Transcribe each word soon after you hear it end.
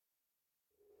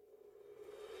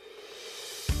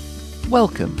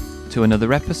Welcome to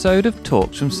another episode of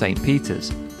Talks from St. Peter's,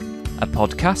 a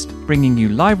podcast bringing you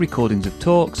live recordings of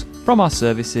talks from our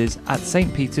services at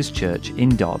St. Peter's Church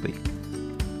in Derby,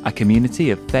 a community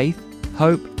of faith,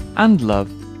 hope and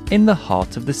love in the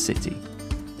heart of the city.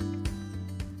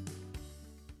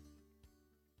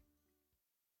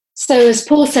 So as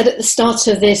Paul said at the start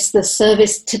of the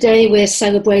service, today we're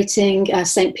celebrating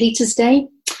St. Peter's Day,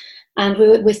 and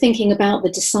we're thinking about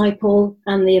the disciple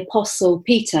and the apostle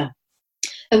Peter,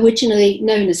 originally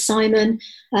known as Simon,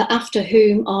 after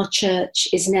whom our church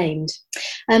is named.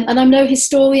 And I'm no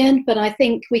historian, but I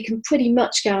think we can pretty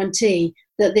much guarantee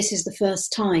that this is the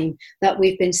first time that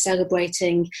we've been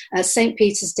celebrating St.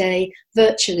 Peter's Day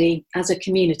virtually as a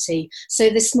community. So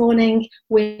this morning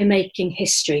we're making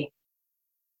history.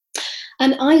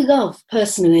 And I love,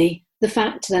 personally, the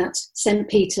fact that St.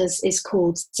 Peter's is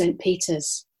called St.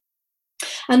 Peter's.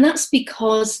 And that's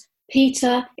because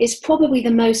Peter is probably the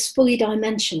most fully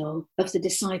dimensional of the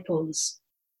disciples.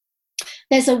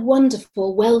 There's a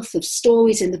wonderful wealth of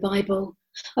stories in the Bible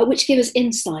which give us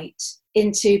insight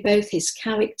into both his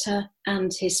character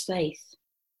and his faith.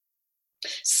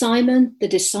 Simon, the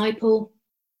disciple,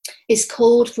 is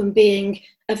called from being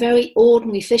a very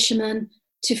ordinary fisherman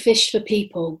to fish for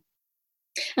people.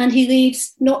 And he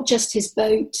leaves not just his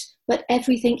boat, but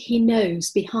everything he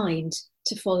knows behind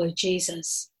to follow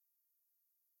Jesus.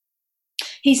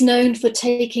 He's known for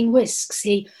taking risks.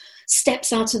 He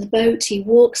steps out of the boat, he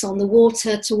walks on the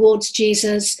water towards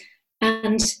Jesus,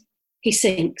 and he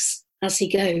sinks as he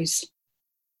goes.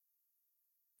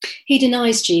 He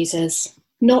denies Jesus,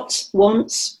 not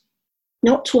once,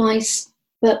 not twice,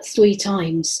 but 3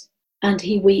 times, and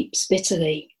he weeps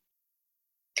bitterly.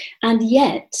 And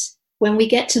yet, when we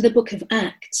get to the book of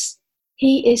Acts,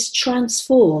 he is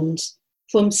transformed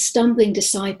from stumbling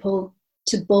disciple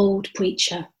to bold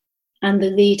preacher and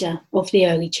the leader of the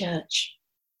early church.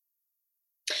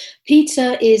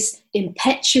 Peter is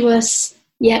impetuous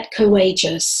yet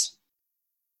courageous.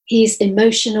 He's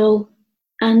emotional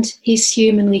and he's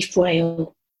humanly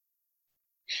frail.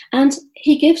 And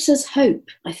he gives us hope,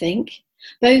 I think,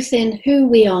 both in who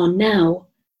we are now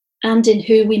and in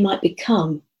who we might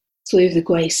become through the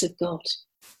grace of God.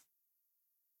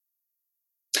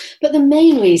 But the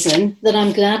main reason that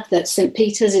I'm glad that St.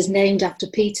 Peter's is named after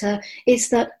Peter is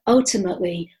that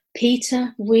ultimately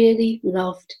Peter really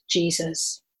loved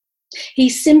Jesus. He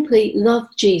simply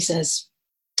loved Jesus,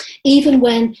 even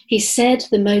when he said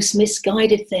the most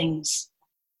misguided things,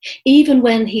 even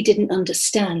when he didn't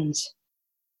understand.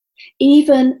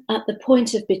 Even at the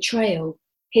point of betrayal,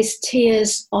 his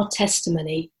tears are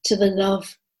testimony to the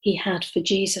love he had for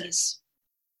Jesus.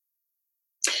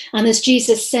 And as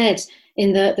Jesus said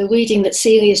in the reading that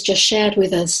Celia's just shared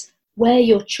with us, where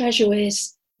your treasure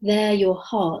is, there your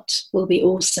heart will be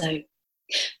also.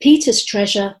 Peter's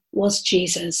treasure was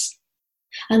Jesus.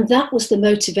 And that was the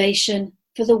motivation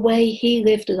for the way he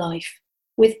lived life,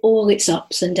 with all its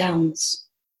ups and downs.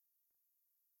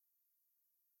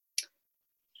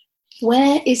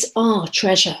 Where is our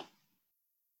treasure?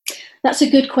 That's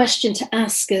a good question to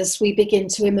ask as we begin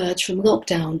to emerge from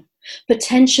lockdown,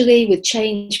 potentially with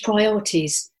changed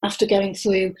priorities after going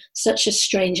through such a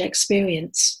strange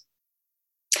experience.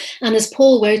 And as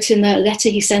Paul wrote in that letter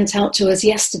he sent out to us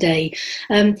yesterday,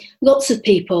 lots of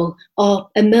people are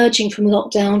emerging from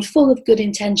lockdown full of good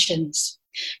intentions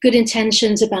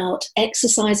about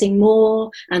exercising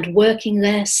more and working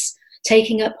less,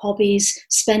 taking up hobbies,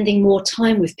 spending more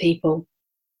time with people.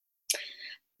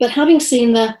 But having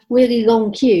seen the really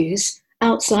long queues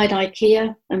outside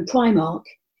IKEA and Primark,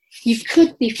 you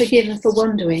could be forgiven for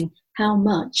wondering how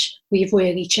much we've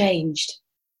really changed.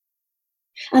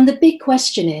 And the big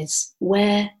question is,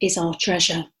 where is our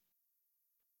treasure?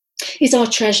 Is our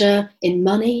treasure in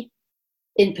money,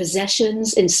 in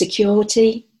possessions, in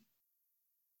security?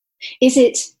 Is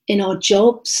it in our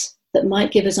jobs that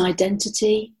might give us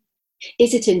identity?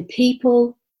 Is it in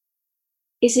people?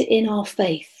 Is it in our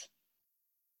faith?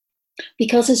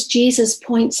 Because as Jesus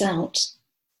points out,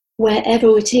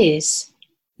 wherever it is,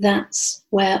 that's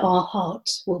where our heart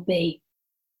will be.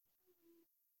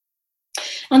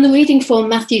 And the reading from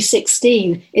Matthew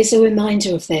 16 is a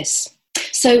reminder of this.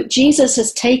 So Jesus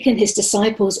has taken his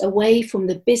disciples away from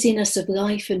the busyness of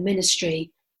life and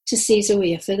ministry to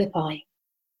Caesarea Philippi.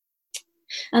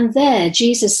 And there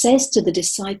Jesus says to the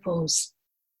disciples,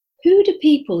 "Who do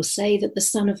people say that the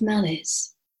Son of Man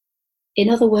is?" In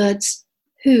other words,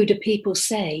 who do people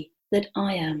say that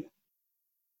I am?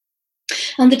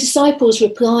 And the disciples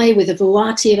reply with a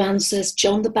variety of answers: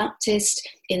 John the Baptist,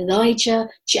 Elijah,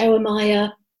 Jeremiah,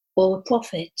 or a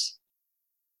prophet.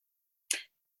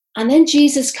 And then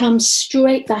Jesus comes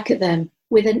straight back at them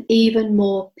with an even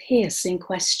more piercing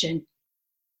question.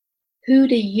 Who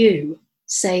do you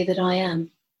say that I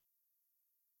am?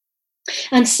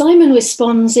 And Simon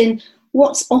responds in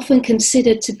what's often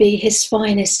considered to be his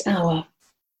finest hour.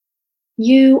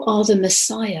 You are the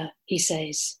Messiah, he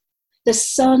says, the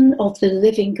Son of the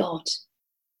living God.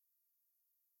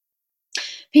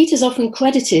 Peter's often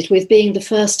credited with being the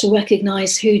first to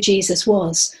recognize who Jesus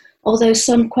was, although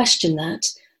some question that.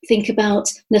 Think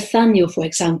about Nathanael, for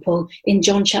example, in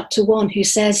John chapter 1, who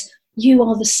says, you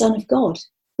are the Son of God,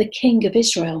 the King of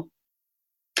Israel.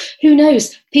 Who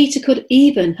knows, Peter could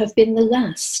even have been the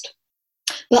last.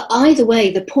 But either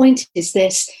way, the point is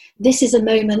this is a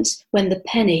moment when the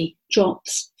penny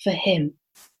drops for him.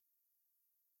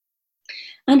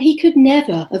 And he could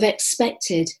never have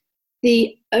expected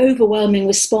the overwhelming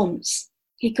response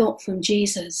he got from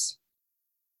Jesus.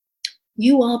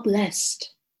 You are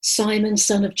blessed, Simon,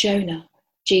 son of Jonah,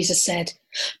 Jesus said,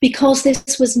 because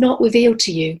this was not revealed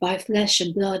to you by flesh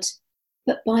and blood,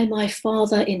 but by my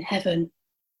Father in heaven.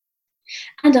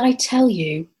 And I tell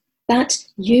you that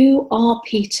you are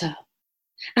Peter,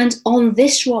 and on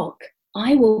this rock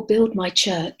I will build my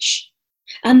church,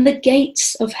 and the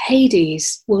gates of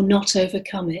Hades will not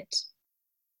overcome it.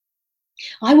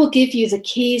 I will give you the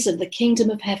keys of the kingdom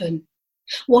of heaven.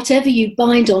 Whatever you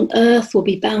bind on earth will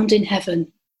be bound in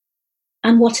heaven,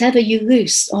 and whatever you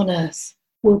loose on earth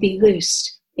will be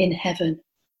loosed in heaven.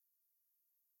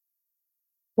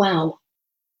 Wow.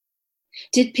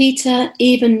 Did Peter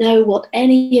even know what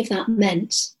any of that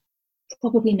meant?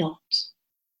 Probably not.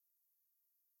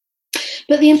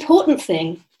 But the important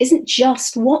thing isn't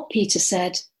just what Peter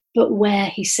said, but where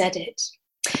he said it.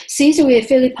 Caesarea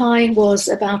Philippi was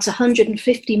about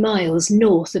 150 miles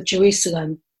north of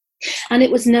Jerusalem, and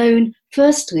it was known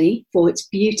firstly for its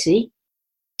beauty.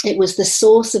 It was the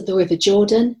source of the River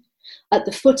Jordan at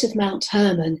the foot of Mount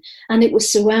Hermon, and it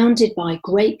was surrounded by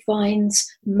grapevines,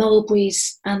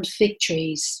 mulberries, and fig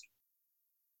trees.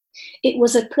 It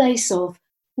was a place of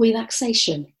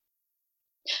relaxation,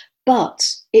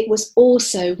 but it was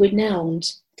also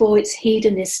renowned for its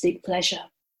hedonistic pleasure.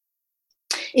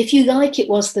 If you like, it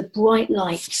was the bright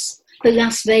lights, the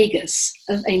Las Vegas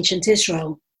of ancient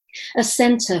Israel, a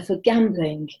centre for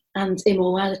gambling and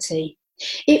immorality.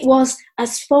 It was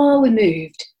as far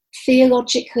removed,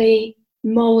 theologically,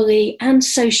 morally, and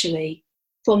socially,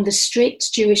 from the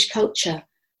strict Jewish culture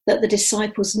that the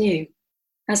disciples knew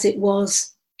as it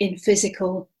was in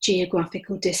physical,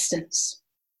 geographical distance.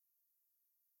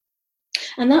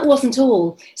 And that wasn't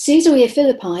all. Caesarea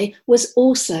Philippi was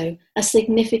also a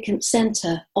significant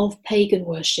centre of pagan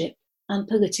worship and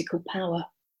political power.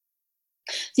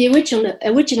 The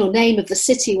original name of the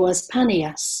city was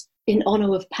Panias, in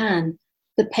honour of Pan,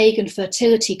 the pagan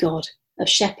fertility god of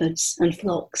shepherds and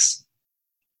flocks.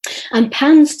 And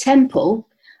Pan's temple,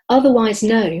 otherwise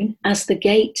known as the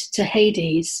Gate to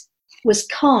Hades, was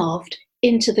carved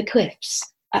into the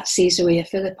cliffs at Caesarea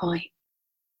Philippi.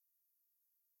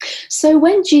 So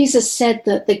when Jesus said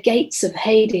that the gates of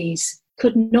Hades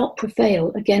could not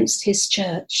prevail against his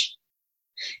church,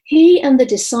 he and the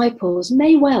disciples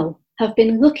may well have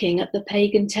been looking at the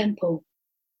pagan temple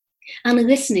and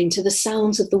listening to the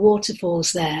sounds of the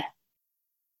waterfalls there.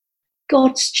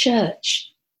 God's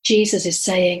church, Jesus is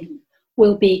saying,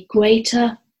 will be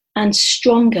greater and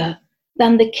stronger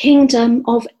than the kingdom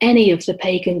of any of the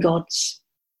pagan gods,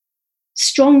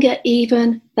 stronger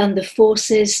even than the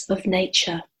forces of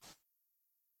nature.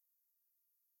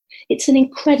 It's an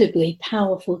incredibly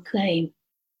powerful claim.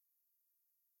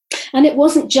 And it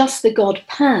wasn't just the god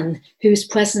Pan whose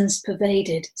presence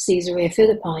pervaded Caesarea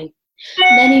Philippi.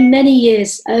 Many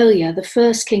years earlier, the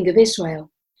first king of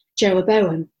Israel,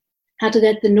 Jeroboam, had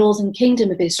led the northern kingdom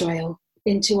of Israel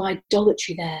into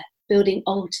idolatry there, building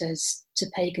altars to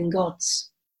pagan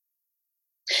gods.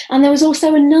 And there was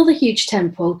also another huge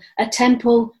temple, a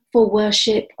temple for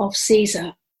worship of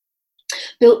Caesar,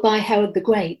 built by Herod the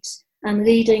Great and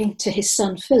leading to his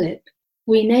son Philip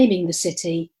renaming the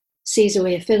city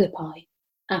Caesarea Philippi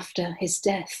after his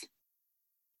death.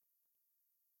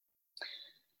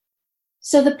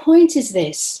 So the point is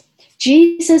this: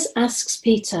 Jesus asks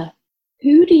Peter,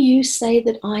 "Who do you say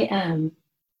that I am?"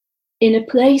 in a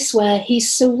place where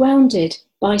he's surrounded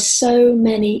by so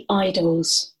many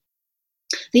idols.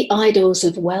 The idols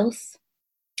of wealth,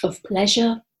 of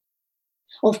pleasure,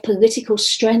 of political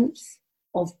strength,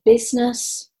 of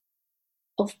business,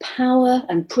 of power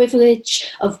and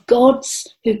privilege, of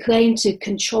gods who claim to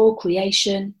control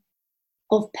creation,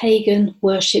 of pagan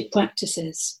worship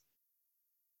practices.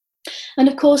 And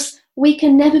of course, we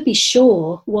can never be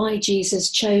sure why Jesus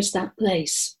chose that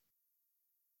place.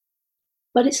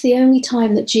 But it's the only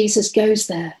time that Jesus goes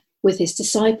there with his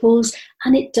disciples,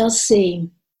 and it does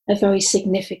seem a very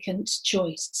significant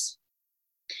choice.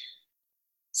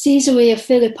 Caesarea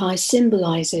Philippi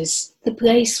symbolises the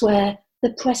place where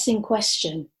the pressing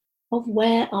question of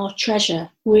where our treasure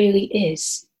really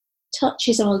is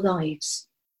touches our lives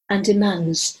and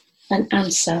demands an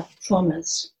answer from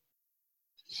us.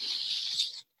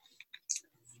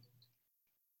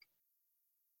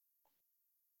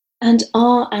 And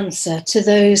our answer to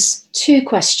those two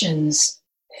questions,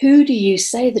 who do you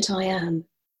say that I am,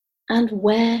 and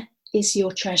where is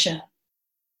your treasure,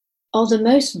 are the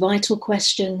most vital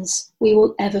questions we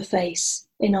will ever face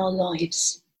in our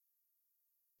lives.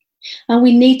 And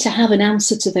we need to have an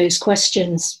answer to those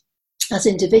questions as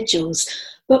individuals,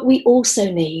 but we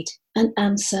also need an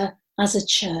answer as a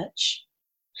church,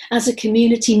 as a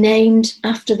community named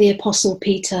after the Apostle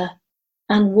Peter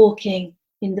and walking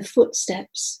in the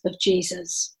footsteps of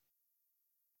Jesus.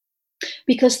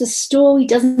 Because the story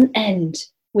doesn't end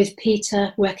with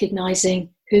Peter recognizing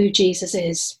who Jesus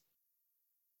is.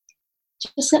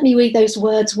 Just let me read those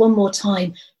words one more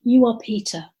time. You are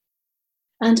Peter,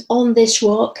 and on this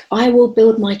rock I will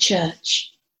build my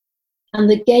church, and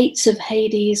the gates of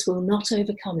Hades will not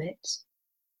overcome it.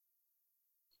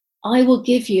 I will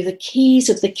give you the keys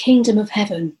of the kingdom of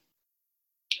heaven.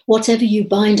 Whatever you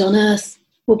bind on earth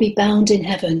will be bound in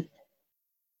heaven,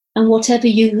 and whatever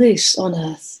you loose on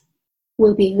earth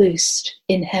will be loosed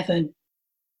in heaven.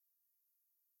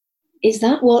 Is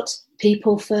that what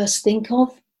people first think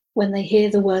of when they hear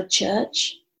the word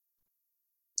church?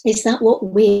 Is that what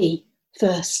we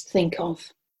first think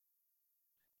of?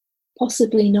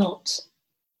 Possibly not.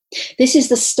 This is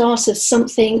the start of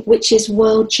something which is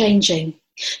world-changing,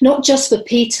 not just for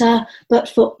Peter, but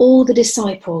for all the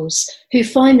disciples who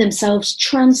find themselves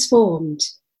transformed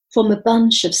from a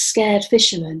bunch of scared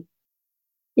fishermen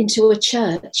into a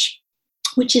church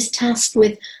which is tasked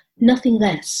with nothing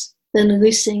less than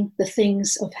loosing the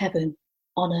things of heaven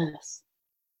on earth.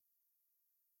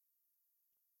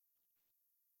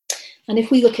 And if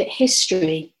we look at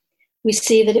history, we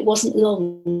see that it wasn't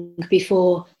long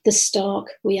before the stark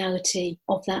reality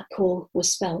of that call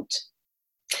was felt.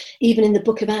 Even in the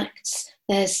book of Acts,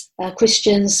 there's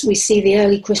Christians, we see the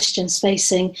early Christians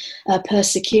facing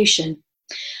persecution.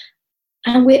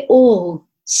 And we're all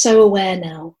so aware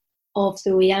now of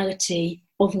the reality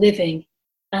of living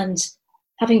and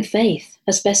having faith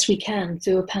as best we can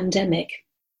through a pandemic.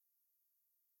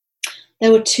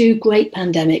 There were two great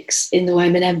pandemics in the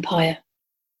Roman Empire: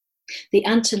 the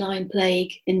Antonine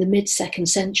Plague in the mid-2nd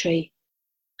century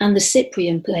and the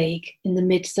Cyprian Plague in the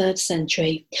mid-3rd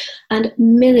century, and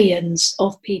millions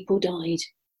of people died.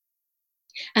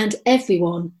 And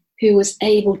everyone who was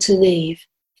able to leave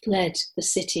fled the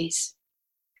cities,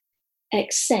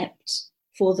 except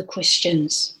for the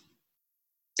Christians,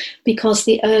 because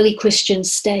the early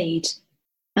Christians stayed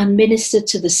and ministered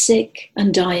to the sick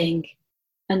and dying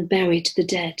and buried the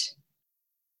dead.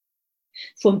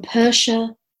 From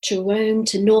Persia to Rome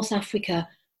to North Africa,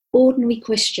 ordinary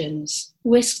Christians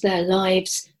risked their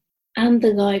lives and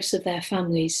the lives of their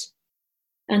families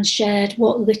and shared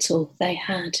what little they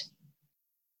had.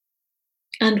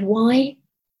 And why?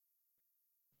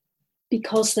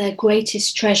 Because their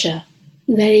greatest treasure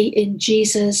lay in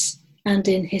Jesus and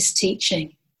in his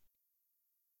teaching.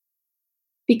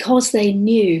 Because they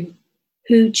knew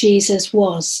who Jesus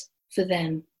was for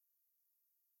them.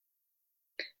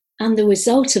 And the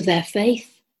result of their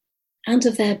faith and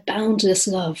of their boundless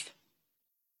love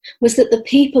was that the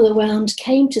people around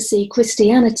came to see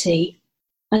Christianity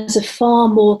as a far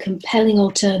more compelling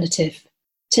alternative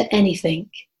to anything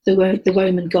the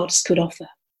Roman gods could offer.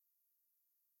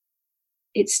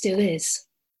 It still is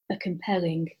a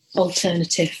compelling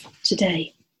alternative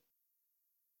today.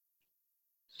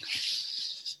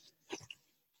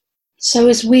 So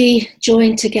as we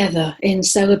join together in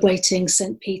celebrating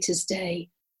St. Peter's Day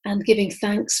and giving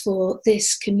thanks for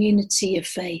this community of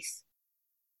faith,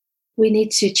 we need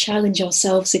to challenge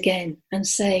ourselves again and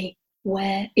say,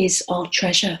 where is our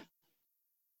treasure?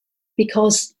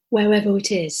 Because wherever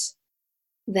it is,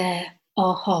 there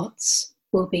our hearts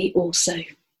will be also.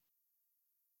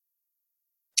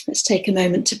 Let's take a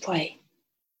moment to pray.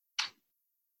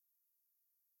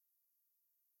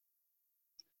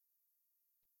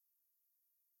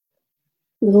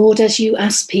 Lord, as you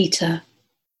asked Peter,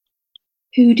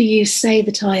 who do you say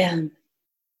that I am?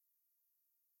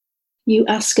 You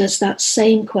ask us that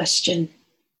same question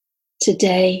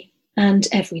today and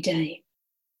every day.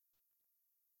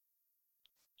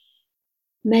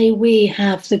 May we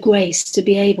have the grace to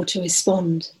be able to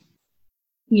respond.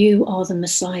 You are the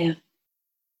Messiah,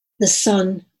 the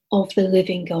Son of the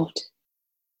living God.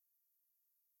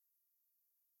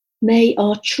 May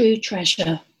our true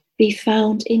treasure be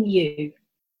found in you,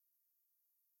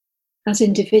 as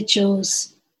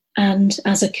individuals and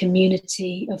as a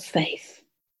community of faith.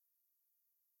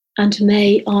 And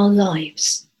may our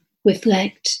lives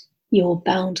reflect your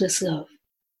boundless love.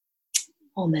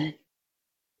 Amen.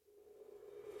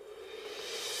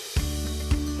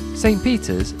 St.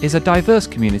 Peter's is a diverse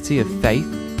community of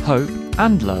faith, hope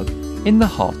and love in the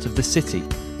heart of the city.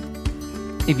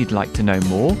 If you'd like to know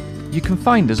more, you can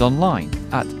find us online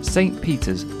at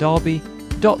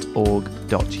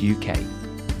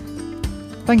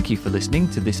stpetersderby.org.uk. Thank you for listening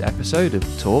to this episode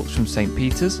of Talks from St.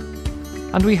 Peter's,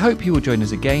 and we hope you will join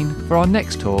us again for our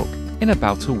next talk in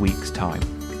about a week's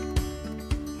time.